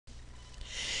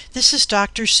This is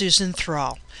Dr. Susan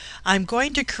Thrall. I'm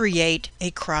going to create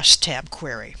a crosstab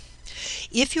query.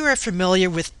 If you are familiar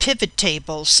with pivot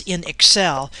tables in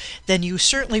Excel, then you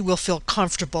certainly will feel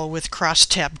comfortable with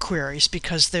crosstab queries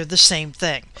because they're the same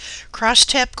thing.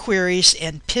 Crosstab queries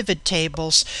and pivot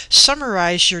tables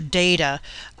summarize your data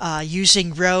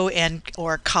using row and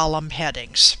or column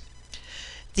headings.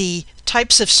 The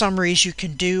types of summaries you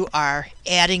can do are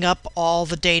adding up all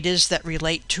the data that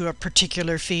relate to a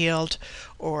particular field,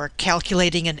 or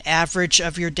calculating an average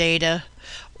of your data,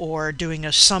 or doing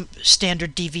a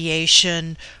standard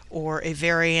deviation or a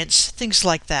variance, things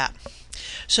like that.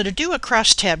 So to do a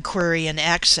crosstab query in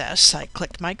Access, I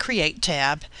click my Create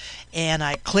tab and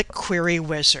I click Query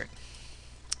Wizard.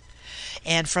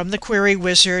 And from the Query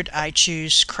Wizard I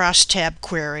choose Crosstab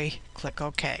Query, click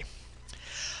OK.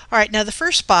 Alright, now the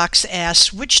first box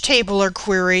asks which table or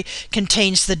query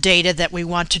contains the data that we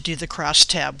want to do the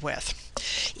crosstab with.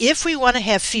 If we want to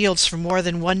have fields for more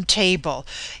than one table,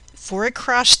 for a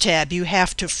crosstab you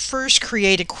have to first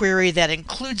create a query that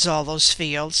includes all those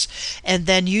fields and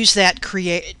then use that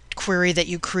query that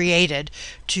you created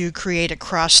to create a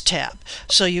crosstab.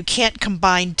 So you can't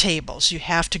combine tables. You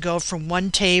have to go from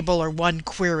one table or one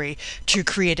query to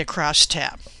create a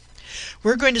crosstab.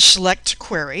 We're going to select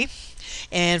Query.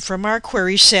 And from our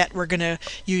query set, we're going to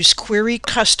use Query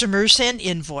Customers and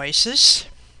Invoices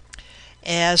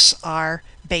as our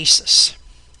basis.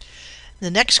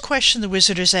 The next question the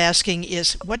wizard is asking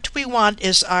is, what do we want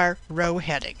as our row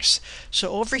headings?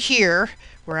 So over here,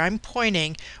 where I'm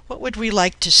pointing, what would we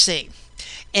like to see?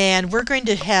 And we're going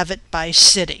to have it by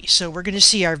city. So we're going to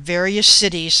see our various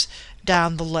cities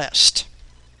down the list.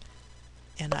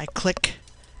 And I click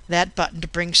that button to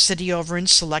bring city over in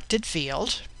selected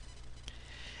field.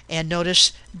 And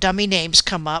notice dummy names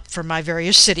come up for my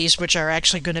various cities, which are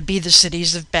actually going to be the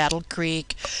cities of Battle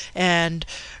Creek and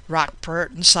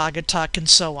Rockport and Saugatuck and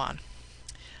so on.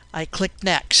 I click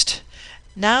Next.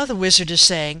 Now the wizard is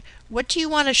saying, what do you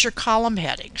want as your column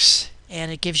headings?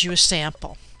 And it gives you a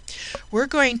sample. We're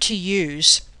going to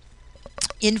use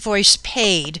Invoice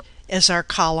Paid as our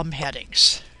column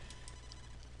headings.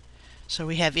 So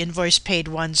we have Invoice Paid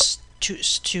 1,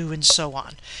 2, and so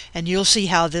on. And you'll see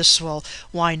how this will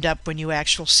wind up when you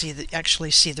actually see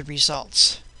the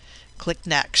results. Click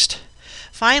Next.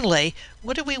 Finally,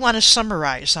 what do we want to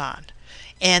summarize on?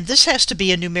 And this has to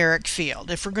be a numeric field.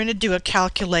 If we're going to do a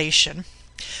calculation,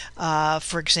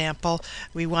 for example,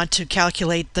 we want to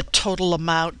calculate the total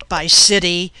amount by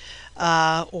city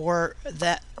or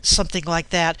something like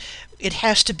that, it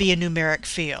has to be a numeric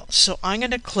field. So I'm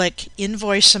going to click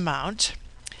Invoice Amount,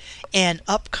 and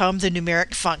up come the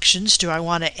numeric functions. Do I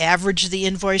want to average the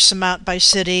invoice amount by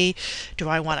city? Do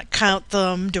I want to count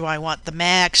them? Do I want the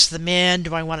max, the min?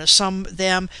 Do I want to sum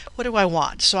them? What do I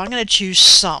want? So I'm going to choose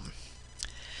Sum.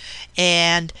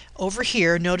 And over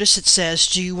here, notice it says,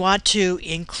 do you want to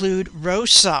include row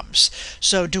sums?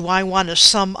 So do I want to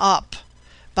sum up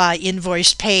by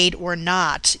invoice paid or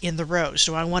not in the rows?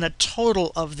 Do I want a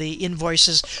total of the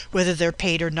invoices whether they're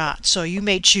paid or not? So you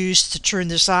may choose to turn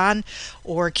this on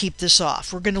or keep this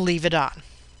off. We're going to leave it on.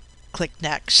 Click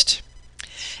Next.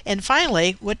 And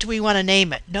finally, what do we want to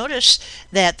name it? Notice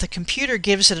that the computer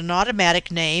gives it an automatic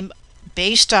name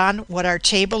based on what our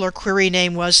table or query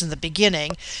name was in the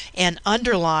beginning, and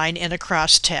underline and a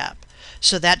crosstab.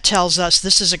 So that tells us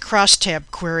this is a crosstab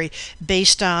query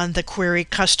based on the query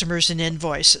customers and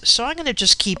invoices. So I'm going to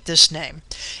just keep this name.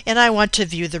 And I want to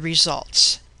view the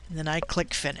results. And then I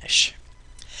click Finish.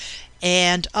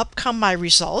 And up come my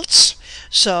results.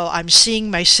 So I'm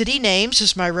seeing my city names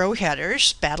as my row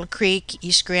headers, Battle Creek,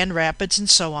 East Grand Rapids, and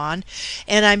so on.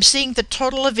 And I'm seeing the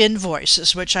total of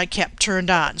invoices, which I kept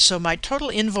turned on. So my total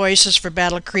invoices for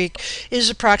Battle Creek is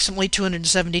approximately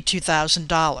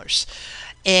 $272,000.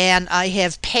 And I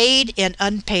have paid and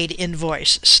unpaid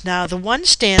invoices. Now the 1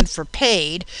 stands for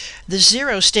paid, the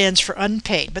 0 stands for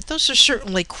unpaid, but those are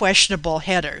certainly questionable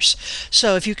headers.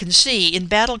 So if you can see, in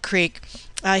Battle Creek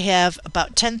I have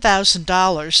about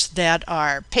 $10,000 that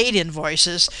are paid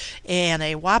invoices and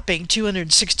a whopping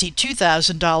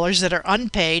 $262,000 that are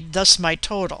unpaid, thus my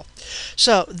total.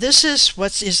 So this is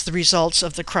what is the results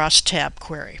of the crosstab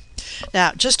query.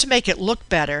 Now just to make it look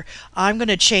better, I'm going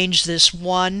to change this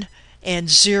 1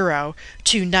 and 0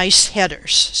 to nice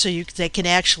headers so they can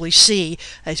actually see,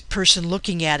 a person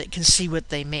looking at it can see what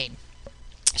they mean.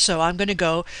 So I'm going to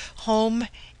go Home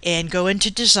and go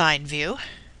into Design View,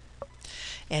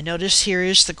 and notice here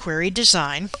is the query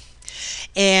design,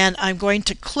 and I'm going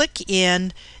to click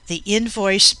in the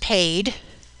Invoice Paid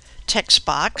text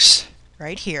box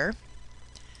right here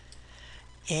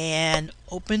and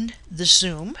open the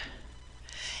zoom.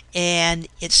 and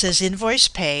it says invoice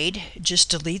paid. Just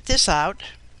delete this out.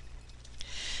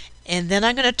 And then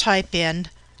I'm going to type in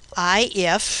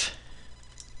if,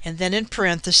 and then in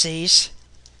parentheses,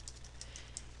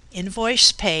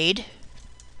 invoice paid.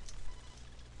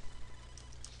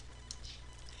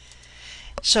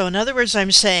 So in other words,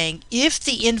 I'm saying if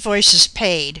the invoice is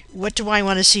paid, what do I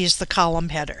want to see as the column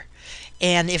header?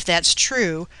 And if that's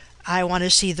true, I want to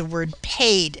see the word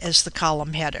paid as the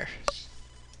column header.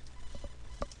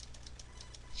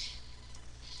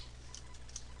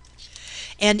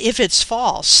 And if it's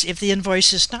false, if the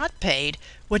invoice is not paid,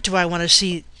 what do I want to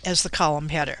see as the column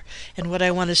header? And what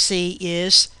I want to see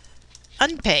is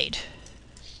unpaid.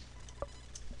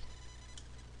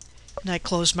 And I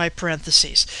close my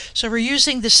parentheses. So we're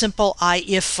using the simple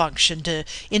if function to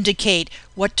indicate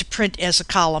what to print as a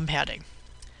column heading.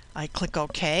 I click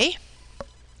OK.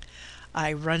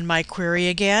 I run my query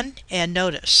again, and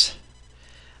notice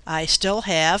I still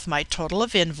have my total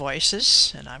of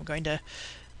invoices, and I'm going to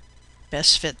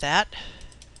best fit that.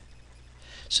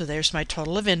 So there's my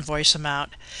total of invoice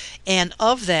amount, and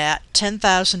of that,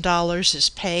 $10,000 is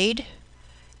paid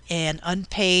and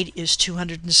unpaid is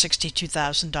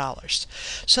 $262,000.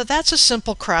 So that's a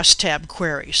simple crosstab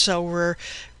query. So we're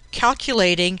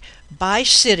calculating by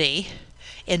city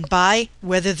and by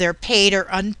whether they're paid or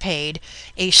unpaid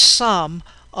a sum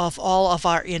of all of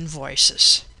our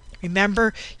invoices.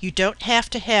 Remember, you don't have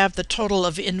to have the total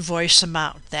of invoice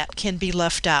amount. That can be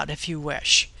left out if you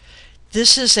wish.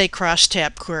 This is a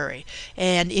crosstab query,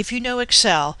 and if you know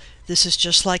Excel, this is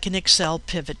just like an Excel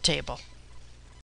pivot table.